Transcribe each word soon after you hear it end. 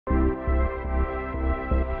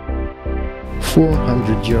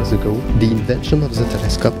400 years ago, the invention of the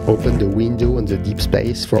telescope opened a window on the deep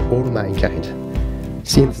space for all mankind.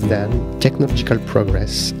 Since then, technological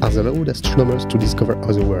progress has allowed astronomers to discover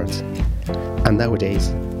other worlds. And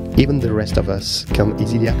nowadays, even the rest of us can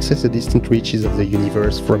easily access the distant reaches of the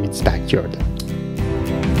universe from its backyard.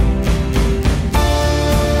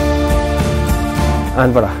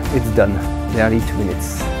 And voila, it's done. Barely 2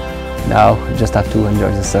 minutes. Now, just have to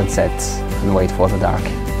enjoy the sunset and wait for the dark.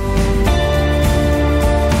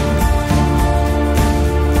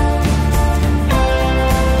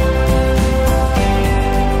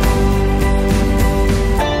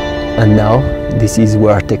 And now, this is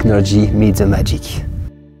where technology meets the magic.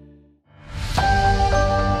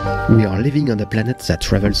 We are living on a planet that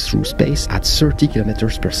travels through space at 30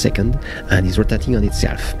 kilometers per second and is rotating on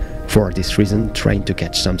itself. For this reason, trying to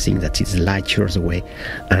catch something that is light years away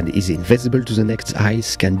and is invisible to the naked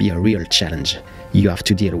eyes can be a real challenge. You have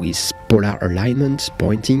to deal with polar alignment,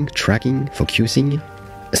 pointing, tracking, focusing.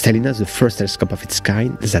 STELLINA is the first telescope of its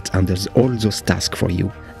kind that handles all those tasks for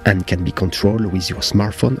you and can be controlled with your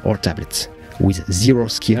smartphone or tablet. With zero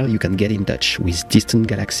skill, you can get in touch with distant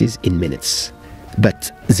galaxies in minutes.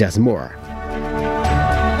 But there's more.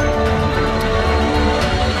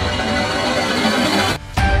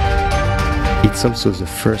 It's also the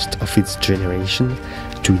first of its generation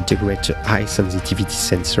to integrate a high sensitivity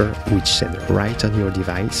sensor which sends right on your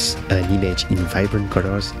device an image in vibrant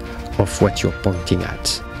colors of what you're pointing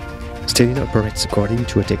at. STELLINA operates according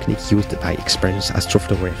to a technique used by experienced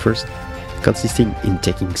astrophotographers, consisting in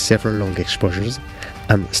taking several long exposures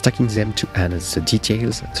and stacking them to enhance the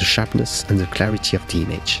details, the sharpness and the clarity of the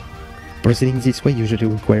image. Proceeding this way usually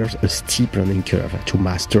requires a steep learning curve to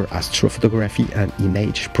master astrophotography and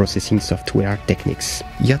image processing software techniques.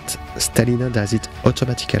 Yet, STELLINA does it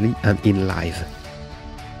automatically and in live.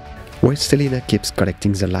 While STELLINA keeps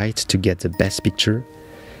collecting the light to get the best picture,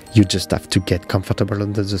 you just have to get comfortable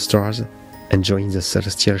under the stars, enjoying the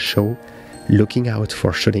celestial show, looking out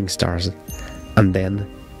for shooting stars, and then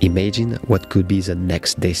imagine what could be the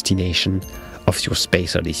next destination of your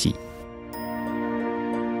space odyssey.